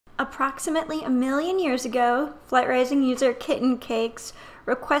Approximately 1,000,000 years ago, Flight Rising user Kitten Cakes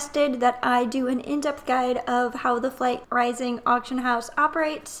requested that I do an in-depth guide of how the Flight Rising auction house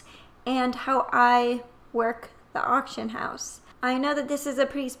operates and how I work the auction house. I know that this is a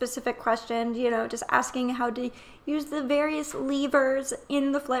pretty specific question, just asking how to use the various levers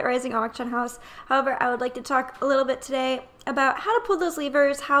in the Flight Rising auction house. However, I would like to talk a little bit today about how to pull those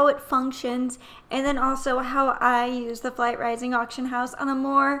levers, how it functions, and then also how I use the Flight Rising auction house on a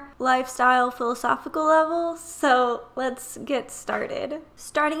more lifestyle, philosophical level. So let's get started.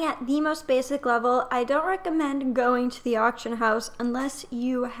 Starting at the most basic level, I don't recommend going to the auction house unless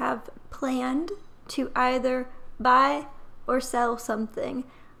you have planned to either buy or sell something.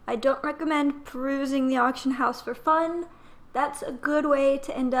 I don't recommend perusing the auction house for fun. That's a good way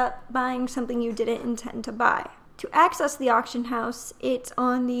to end up buying something you didn't intend to buy. To access the auction house, it's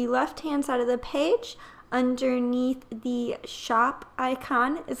on the left-hand side of the page. Underneath the shop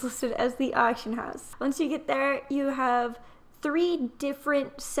icon is listed as the auction house. Once you get there, you have 3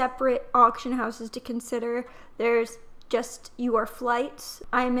 different separate auction houses to consider. There's just your flights.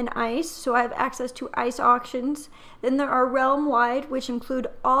 I'm in ICE, so I have access to ICE auctions. Then there are realm-wide, which include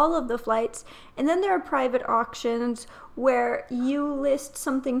all of the flights. And then there are private auctions where you list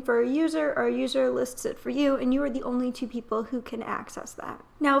something for a user or a user lists it for you, and you are the only 2 people who can access that.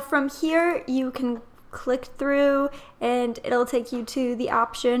 Now from here, you can click through and it'll take you to the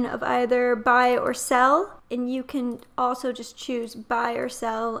option of either buy or sell, and you can also just choose buy or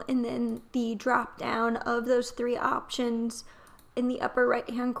sell, and then the drop down of those 3 options in the upper right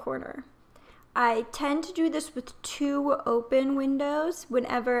hand corner. I tend to do this with 2 open windows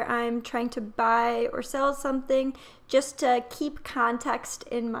whenever I'm trying to buy or sell something, just to keep context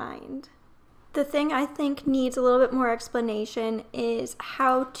in mind. The thing I think needs a little bit more explanation is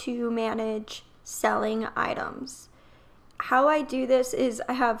how to manage selling items. How I do this is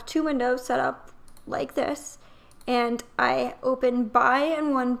I have 2 windows set up like this, and I open buy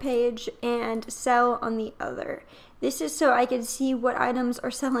on one page and sell on the other. This is so I can see what items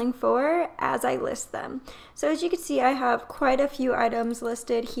are selling for as I list them. So as you can see, I have quite a few items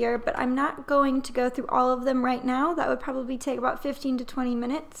listed here, but I'm not going to go through all of them right now. That would probably take about 15 to 20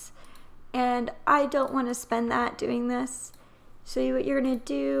 minutes, and I don't want to spend that doing this. So what you're going to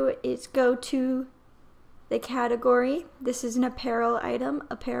do is go to the category. This is an apparel item.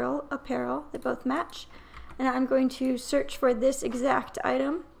 Apparel, apparel, they both match. And I'm going to search for this exact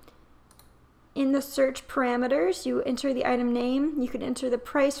item. In the search parameters, you enter the item name. You can enter the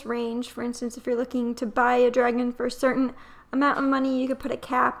price range. For instance, if you're looking to buy a dragon for a certain amount of money, you could put a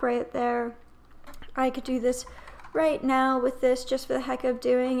cap right there. I could do this right now with this just for the heck of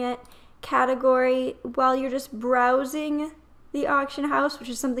doing it. Category, while you're just browsing the auction house, which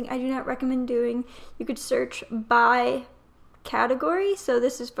is something I do not recommend doing, you could search by category. So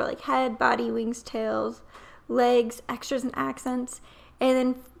this is for like head, body, wings, tails, legs, extras and accents, and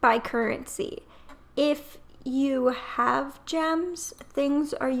then by currency. If you have gems,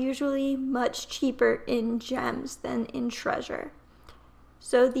 things are usually much cheaper in gems than in treasure.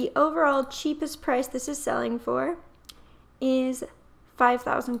 So the overall cheapest price this is selling for is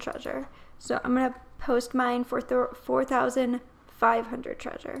 5,000 treasure. So I'm going to post mine for 4,500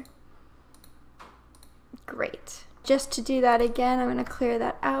 treasure. Great. Just to do that again, I'm going to clear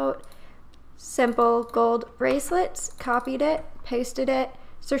that out. Simple gold bracelets, copied it, pasted it,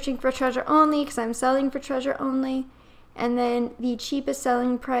 searching for treasure only because I'm selling for treasure only. And then the cheapest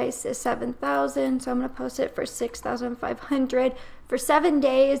selling price is 7,000, so I'm going to post it for 6,500 for 7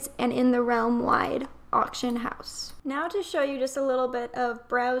 days and in the realm-wide auction house. Now to show you just a little bit of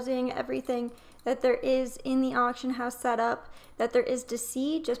browsing everything that there is in the auction house setup, that there is to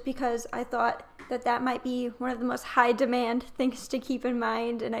see, just because I thought that that might be one of the most high demand things to keep in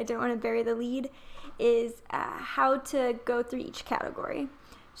mind, and I don't want to bury the lead, is how to go through each category.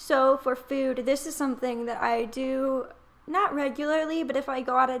 So for food, this is something that I do not regularly, but if I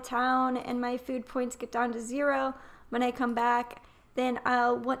go out of town and my food points get down to 0, when I come back, then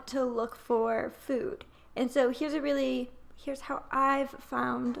I'll want to look for food. And so here's how I've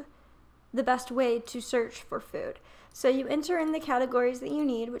found the best way to search for food. So you enter in the categories that you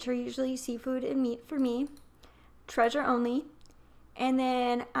need, which are usually seafood and meat for me, treasure only, and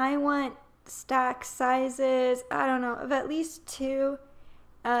then I want stack sizes, I don't know, of at least 2,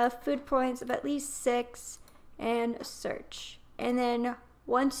 food points of at least 6, and search. And then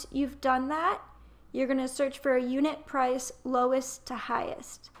once you've done that, you're going to search for a unit price lowest to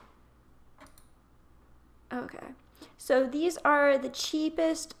highest. Okay, so these are the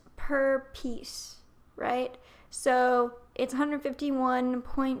cheapest per piece, right? So it's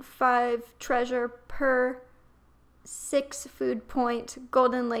 151.5 treasure per 6 food point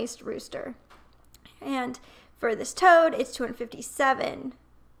golden laced rooster. And for this toad, it's 257.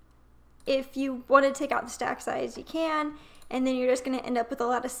 If you want to take out the stack size, you can, and then you're just going to end up with a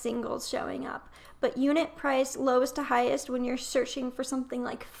lot of singles showing up. But unit price, lowest to highest, when you're searching for something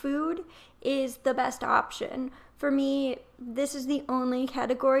like food, is the best option. For me, this is the only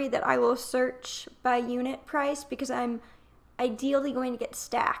category that I will search by unit price because I'm ideally going to get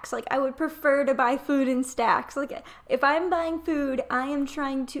stacks. Like, I would prefer to buy food in stacks. Like, if I'm buying food, I am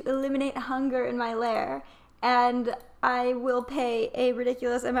trying to eliminate hunger in my lair, and I will pay a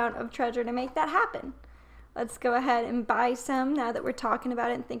ridiculous amount of treasure to make that happen. Let's go ahead and buy some now that we're talking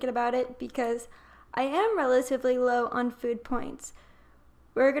about it and thinking about it, because I am relatively low on food points.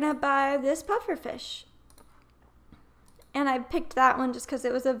 We're gonna buy this pufferfish. And I picked that one just because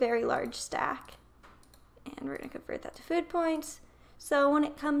it was a very large stack. And we're gonna convert that to food points. So when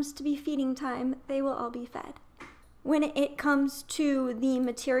it comes to be feeding time, they will all be fed. When it comes to the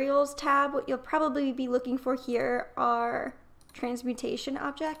materials tab, what you'll probably be looking for here are transmutation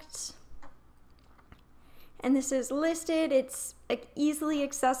objects. And this is listed, it's easily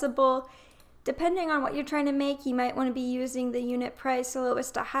accessible. Depending on what you're trying to make, you might want to be using the unit price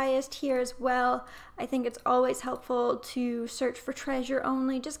lowest to highest here as well. I think it's always helpful to search for treasure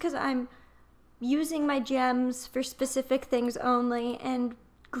only, just because I'm using my gems for specific things only, and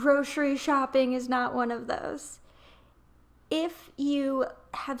grocery shopping is not one of those. If you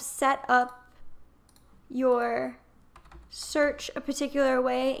have set up your search a particular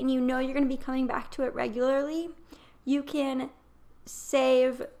way and you know you're going to be coming back to it regularly, you can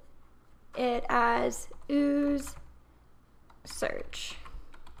save it as ooze search.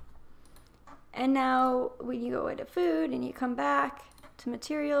 And now when you go into food and you come back to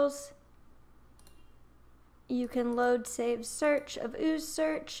materials, you can load save search of ooze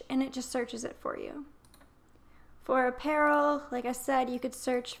search, and it just searches it for you. For apparel, like I said, you could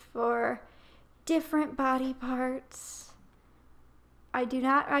search for different body parts. I do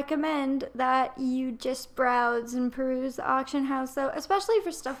not recommend that you just browse and peruse the auction house, though, especially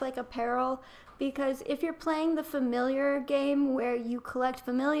for stuff like apparel, because if you're playing the familiar game where you collect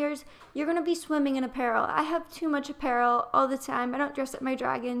familiars, you're going to be swimming in apparel. I have too much apparel all the time. I don't dress up my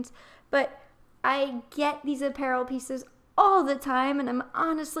dragons, but I get these apparel pieces all the time, and I'm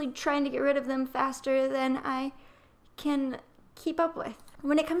honestly trying to get rid of them faster than I can keep up with.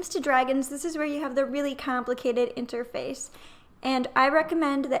 When it comes to dragons, this is where you have the really complicated interface. And I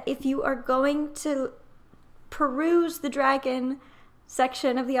recommend that if you are going to peruse the dragon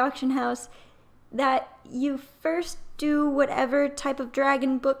section of the auction house, that you first do whatever type of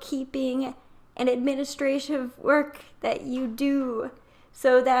dragon bookkeeping and administrative work that you do,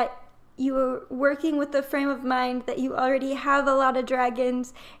 so that you're working with the frame of mind that you already have a lot of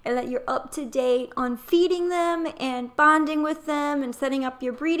dragons and that you're up to date on feeding them and bonding with them and setting up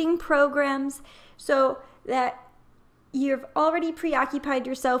your breeding programs, so that you've already preoccupied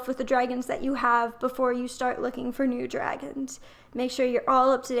yourself with the dragons that you have before you start looking for new dragons. Make sure you're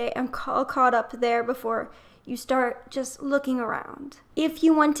all up to date and all caught up there before you start just looking around. If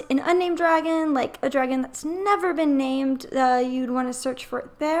you want an unnamed dragon, like a dragon that's never been named, you'd want to search for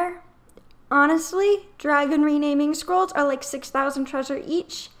it there. Honestly, dragon renaming scrolls are like 6,000 treasure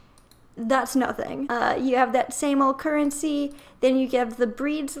each. That's nothing. You have that same old currency, then you have the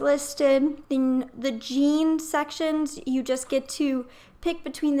breeds listed, then the gene sections, you just get to pick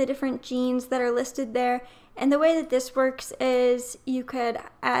between the different genes that are listed there. And the way that this works is you could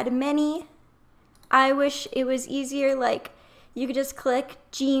add many. I wish it was easier, like you could just click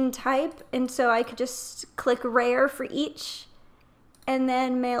gene type, and so I could just click rare for each, and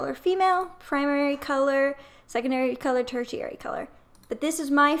then male or female, primary color, secondary color, tertiary color. But this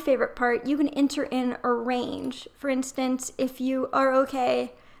is my favorite part. You can enter in a range. For instance, if you are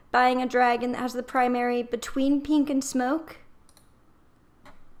okay buying a dragon that has the primary between pink and smoke,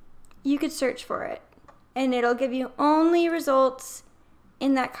 you could search for it, and it'll give you only results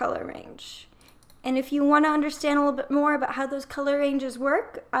in that color range. And if you want to understand a little bit more about how those color ranges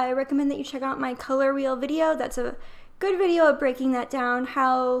work, I recommend that you check out my color wheel video. That's a good video of breaking that down,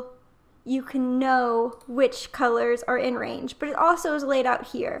 how you can know which colors are in range. But it also is laid out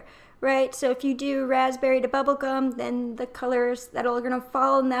here, right? So if you do raspberry to bubblegum, then the colors that are going to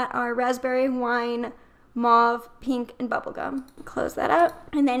fall in that are raspberry, wine, mauve, pink, and bubblegum. Close that out.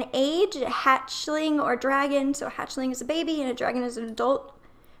 And then age, hatchling or dragon. So a hatchling is a baby and a dragon is an adult.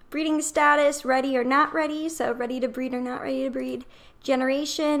 Breeding status, ready or not ready. So ready to breed or not ready to breed.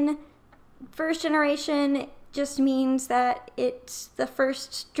 Generation, first generation just means that it's the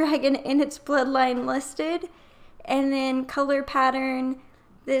first dragon in its bloodline listed. And then color pattern,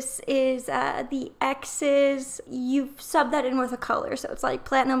 This is the X's. You've subbed that in with a color. So it's like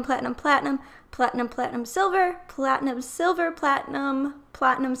platinum, platinum, platinum, platinum, platinum, silver, platinum, silver, platinum,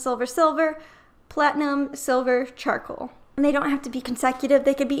 platinum, silver, silver, platinum, silver, charcoal. And they don't have to be consecutive.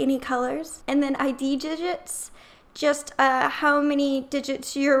 They could be any colors. And then ID digits, just how many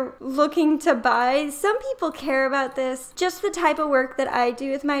digits you're looking to buy. Some people care about this. Just the type of work that I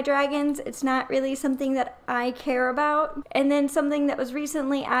do with my dragons, it's not really something that I care about. And then something that was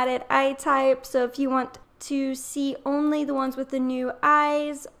recently added, eye type. So if you want to see only the ones with the new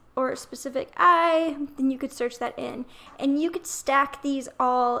eyes or a specific eye, then you could search that in. And you could stack these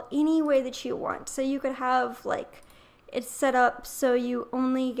all any way that you want. So you could have like it's set up so you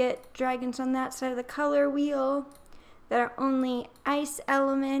only get dragons on that side of the color wheel that are only ice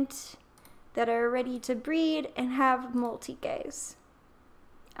element, that are ready to breed, and have multi-gaze.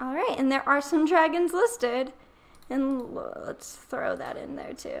 All right, and there are some dragons listed, and let's throw that in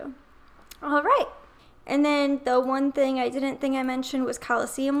there too. All right, and then the one thing I didn't think I mentioned was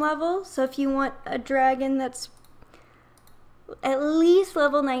Coliseum level. So if you want a dragon that's at least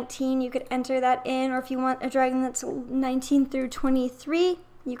level 19, you could enter that in, or if you want a dragon that's 19 through 23,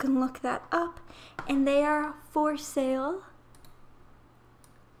 you can look that up, and they are for sale,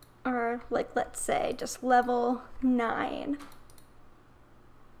 or like let's say just level 9.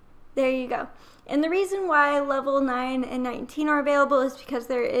 There you go. And the reason why level 9 and 19 are available is because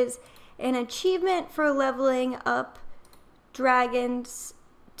there is an achievement for leveling up dragons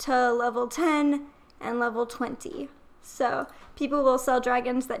to level 10 and level 20. So people will sell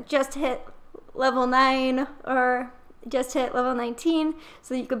dragons that just hit level 9 or just hit level 19,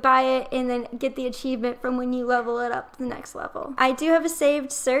 so you could buy it and then get the achievement from when you level it up to the next level. I do have a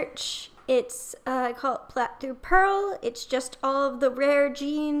saved search. It's called Plat through Pearl. It's just all of the rare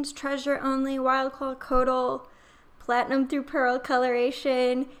genes, treasure only, wild claw codal, platinum through pearl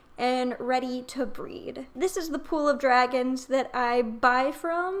coloration, and ready to breed. This is the pool of dragons that I buy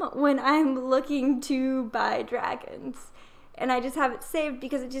from when I'm looking to buy dragons. And I just have it saved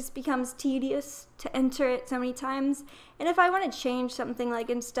because it just becomes tedious to enter it so many times. And if I want to change something, like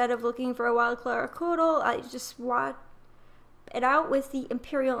instead of looking for a wild claw or codal, I just swap it out with the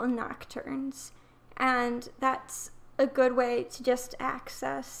Imperial and Nocturnes. And that's a good way to just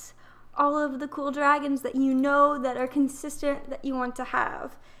access all of the cool dragons that you know that are consistent that you want to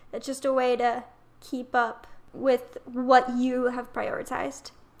have. That's just a way to keep up with what you have prioritized.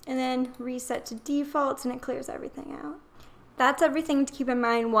 And then reset to defaults and it clears everything out. That's everything to keep in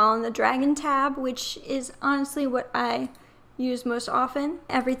mind while in the Dragon tab, which is honestly what I use most often.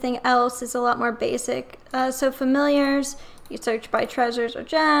 Everything else is a lot more basic. So familiars, you search by treasures or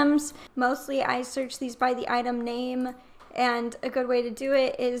gems. Mostly I search these by the item name, and a good way to do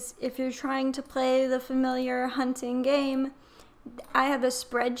it is if you're trying to play the familiar hunting game, I have a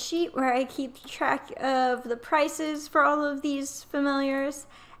spreadsheet where I keep track of the prices for all of these familiars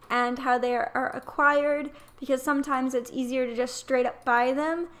and how they are acquired, because sometimes it's easier to just straight up buy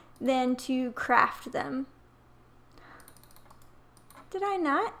them than to craft them. Did I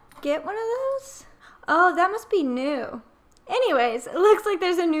not get one of those? Oh, that must be new. Anyways, it looks like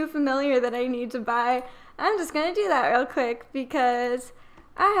there's a new familiar that I need to buy. I'm just gonna do that real quick because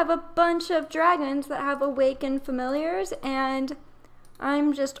I have a bunch of dragons that have awakened familiars, and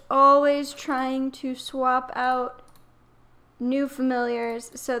I'm just always trying to swap out new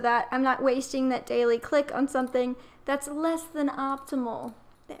familiars so that I'm not wasting that daily click on something that's less than optimal.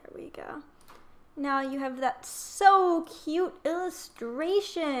 There we go. Now you have that so cute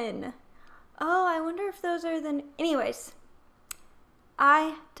illustration. Oh, I wonder if those are the... Anyways,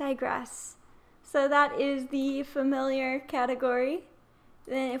 I digress. So that is the familiar category.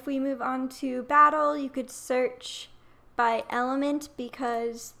 Then if we move on to battle, you could search by element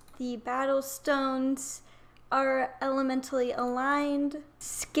because the battle stones are elementally aligned.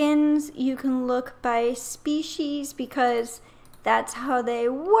 Skins, you can look by species because that's how they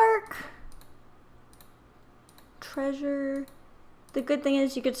work. Treasure. The good thing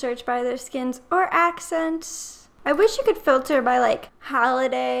is you could search by their skins or accents. I wish you could filter by like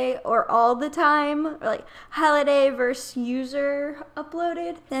holiday or all the time, or like holiday versus user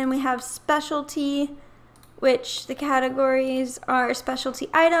uploaded. Then we have specialty, which the categories are specialty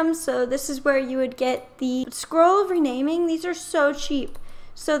items. So this is where you would get the scroll of renaming. These are so cheap.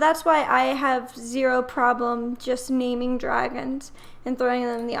 So that's why I have zero problem just naming dragons and throwing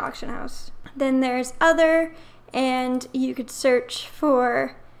them in the auction house. Then there's other, and you could search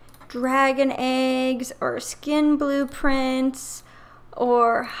for dragon eggs or skin blueprints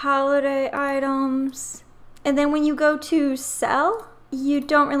or holiday items. And then when you go to sell, you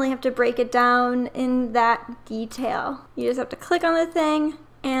don't really have to break it down in that detail. You just have to click on the thing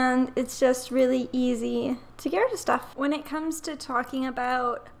and it's just really easy to get rid of stuff. When it comes to talking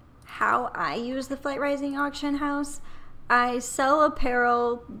about how I use the Flight Rising auction house, I sell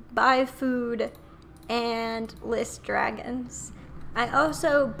apparel, buy food, and list dragons. I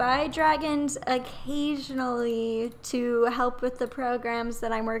also buy dragons occasionally to help with the programs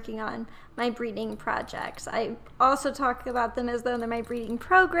that I'm working on, my breeding projects. I also talk about them as though they're my breeding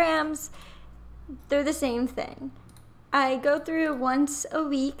programs. They're the same thing. I go through once a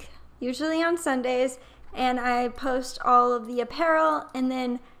week, usually on Sundays, and I post all of the apparel, and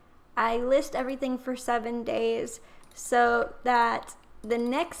then I list everything for 7 days so that the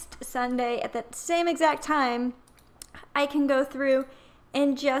next Sunday at that same exact time, I can go through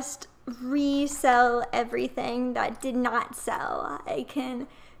and just resell everything that did not sell. I can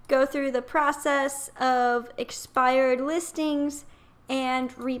go through the process of expired listings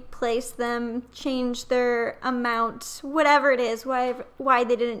and replace them, change their amount, whatever it is, why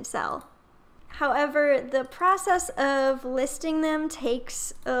they didn't sell. However, the process of listing them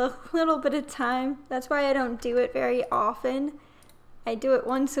takes a little bit of time. That's why I don't do it very often. I do it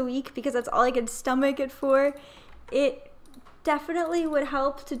once a week because that's all I can stomach it for. It definitely would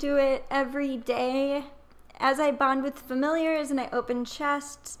help to do it every day. As I bond with familiars and I open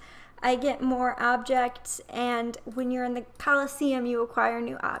chests, I get more objects, and when you're in the Coliseum, you acquire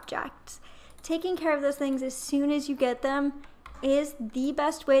new objects. Taking care of those things as soon as you get them is the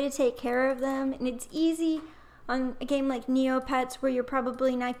best way to take care of them, and it's easy on a game like Neopets where you're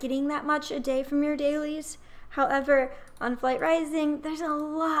probably not getting that much a day from your dailies. However, on Flight Rising, there's a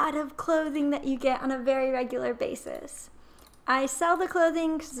lot of clothing that you get on a very regular basis. I sell the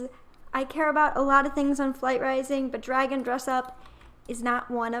clothing because I care about a lot of things on Flight Rising, but Dragon Dress Up is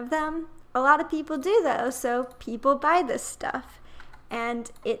not one of them. A lot of people do though, so people buy this stuff,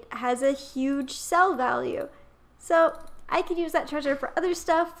 and it has a huge sell value. So I could use that treasure for other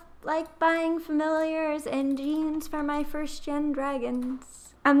stuff, like buying familiars and jeans for my first gen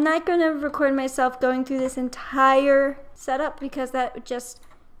dragons. I'm not going to record myself going through this entire setup because that would just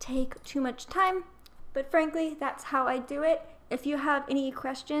take too much time, but frankly, that's how I do it. If you have any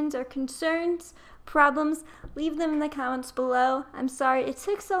questions or concerns, problems, leave them in the comments below. I'm sorry it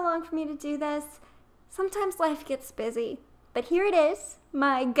took so long for me to do this. Sometimes life gets busy, but here it is,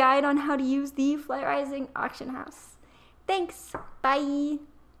 my guide on how to use the Flight Rising auction house. Thanks, bye!